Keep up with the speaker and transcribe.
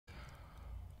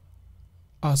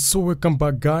So welcome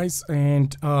back, guys,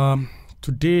 and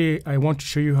today I want to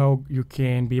show you how you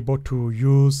can be able to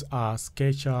use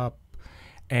Sketchup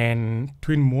and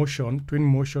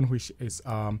Twinmotion, which is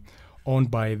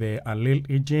owned by the Unreal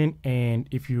Engine. And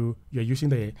if you're using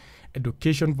the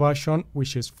education version,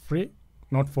 which is free,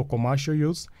 not for commercial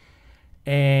use,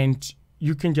 and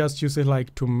you can just use it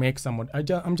like to make some.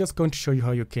 I'm just going to show you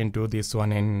how you can do this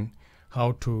one and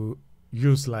how to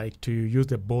use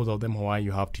the both of them, why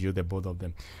you have to use the both of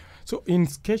them. So in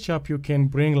SketchUp you can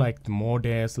bring like the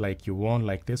models like you want,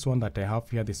 like this one that I have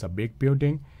here. This is a big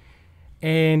building,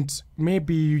 and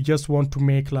maybe you just want to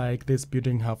make like this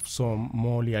building have some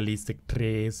more realistic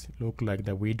trays, look like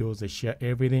the windows, the share,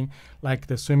 everything, like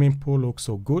the swimming pool looks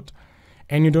so good,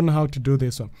 and you don't know how to do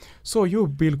this one. So you'll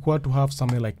be required to have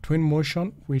something like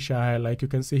Twinmotion, which I like. You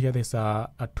can see here there's a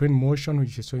Twinmotion,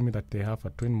 which is showing me that they have a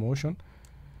Twinmotion.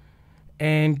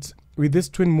 And with this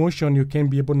Twinmotion, you can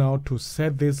be able now to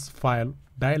set this file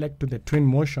direct to the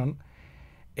Twinmotion,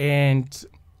 and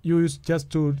you just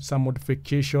do some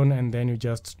modification, and then you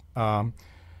just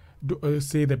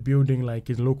say the building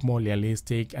like it look more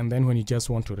realistic. And then when you just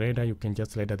want to render, you can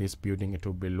just render this building. It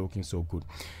will be looking so good.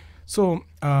 So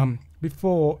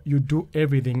before you do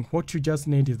everything, what you just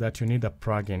need is that you need a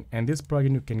plugin, and this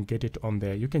plugin you can get it on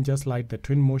there. You can just like the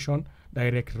Twinmotion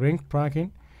direct link plugin.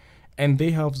 And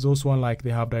they have those one, like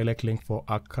they have direct link for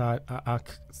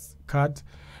ArcCAD,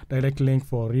 direct link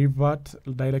for Revert,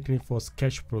 direct link for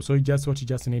Sketch Pro. So what you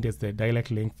just need is the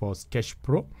direct link for Sketch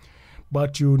Pro.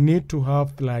 But you need to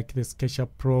have like the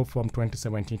SketchUp Pro from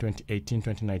 2017, 2018,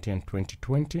 2019, and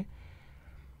 2020,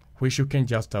 which you can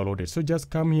just download it. So just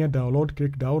come here, download,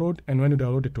 click download, and when you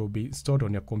download it will be installed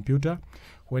on your computer.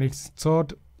 When it's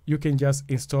installed, you can just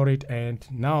install it, and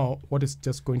now what is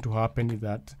just going to happen is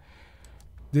that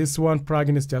this one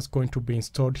plugin is just going to be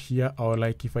installed here. Or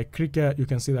like if I click here, you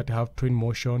can see that I have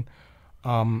Twinmotion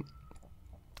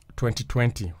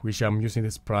 2020, which I'm using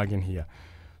this plugin here.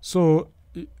 So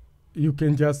you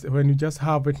can just, when you just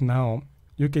have it now,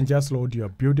 you can just load your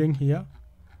building here.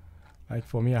 Like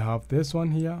for me, I have this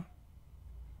one here.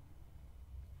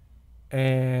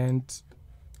 And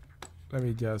let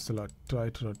me just try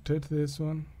to rotate this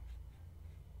one.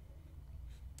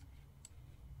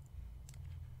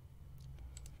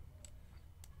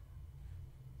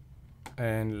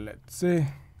 And let's see.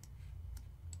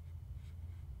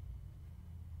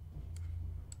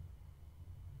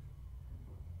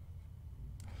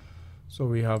 So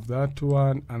we have that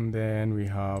one, and then we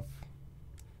have,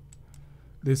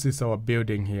 this is our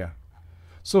building here.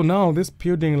 So now this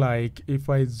building, like if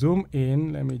I zoom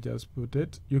in, let me just put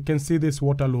it, you can see this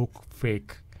water look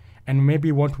fake. And maybe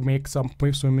you want to make some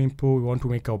swimming pool, we want to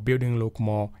make our building look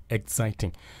more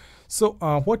exciting. So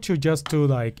what you just do,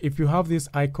 like if you have this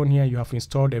icon here, you have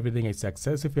installed everything, it's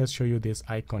success. If I show you this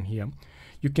icon here,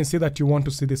 you can see that you want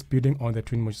to see this building on the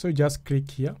Twinmotion. So you just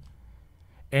click here,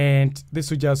 and this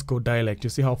will just go direct. You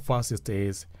see how fast it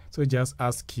is. So just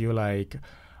ask you like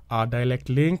a direct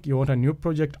link. You want a new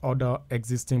project or the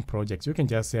existing project. You can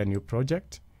just say a new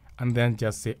project, and then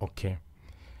just say okay.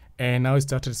 And now it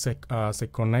started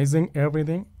synchronizing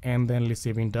everything and then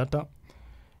receiving data.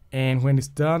 And when it's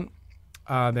done,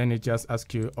 then it just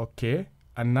asks you okay,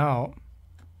 and now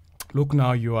look,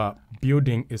 now your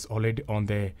building is already on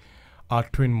the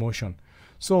Twinmotion.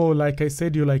 So like I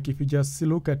said, you like if you just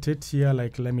look at it here,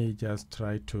 like let me just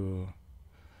try to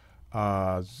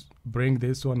bring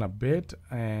this one a bit,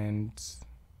 and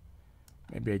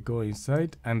maybe I go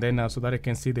inside, and then so that I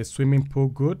can see the swimming pool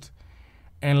good.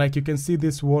 And like you can see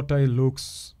this water, it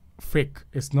looks fake.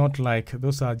 It's not like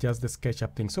those are just the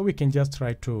SketchUp things. So we can just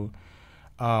try to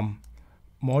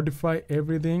modify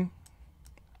everything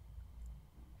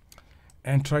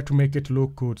and try to make it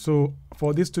look good. So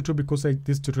for this tutorial, because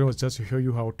this tutorial was just to show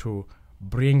you how to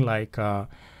bring like a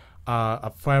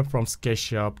file from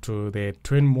SketchUp to the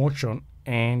Twinmotion,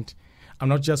 and I'm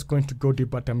not just going to go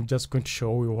deep, but I'm just going to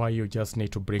show you why you just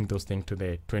need to bring those things to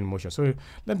the Twinmotion. So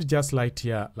let me just light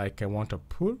here, like I want a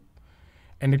pool,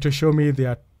 and it will show me there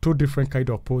are two different kind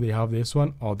of pool. They have this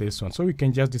one or this one. So we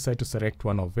can just decide to select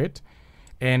one of it.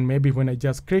 And maybe when I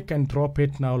just click and drop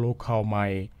it, now look how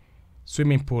my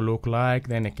swimming pool look like.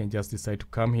 Then I can just decide to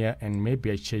come here, and maybe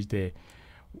I change the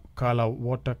color,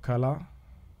 watercolor.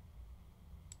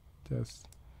 Just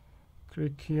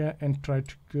click here and try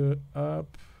to go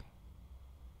up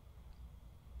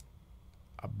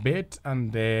a bit,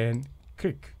 and then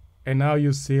click. And now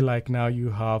you see like now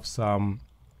you have some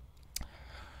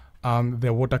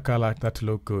the watercolor that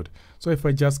look good. So if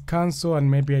I just cancel,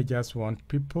 and maybe I just want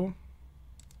people,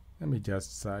 let me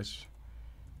just search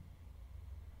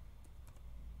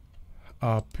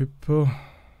people.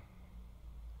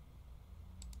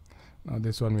 Now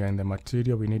this one we are in the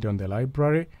material we need on the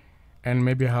library, and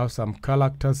maybe I have some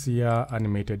characters here,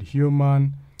 animated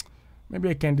human. Maybe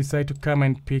I can decide to come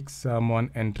and pick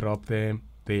someone and drop them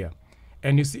there.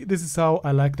 And you see, this is how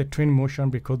I like the Twinmotion,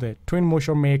 because the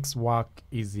Twinmotion makes work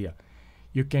easier.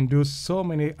 You can do so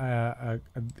many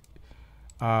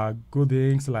good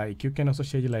things, like you can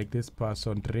associate like this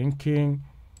person drinking,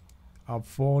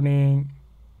 phoning,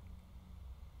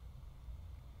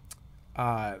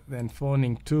 then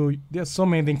phoning too. There's so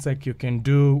many things like you can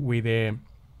do with a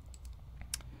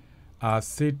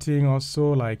sitting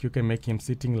also, like you can make him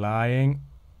sitting, lying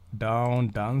down,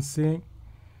 dancing,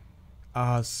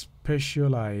 special,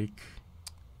 like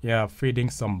feeding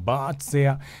some birds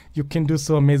there. You can do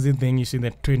so amazing things using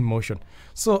the Twinmotion.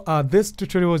 So this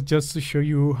tutorial was just to show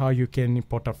you how you can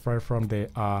import a file from the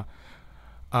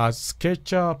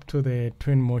Sketchup to the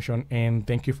Twinmotion. And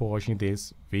thank you for watching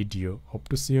this video. Hope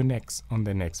to see you on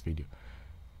the next video.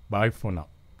 Bye for now.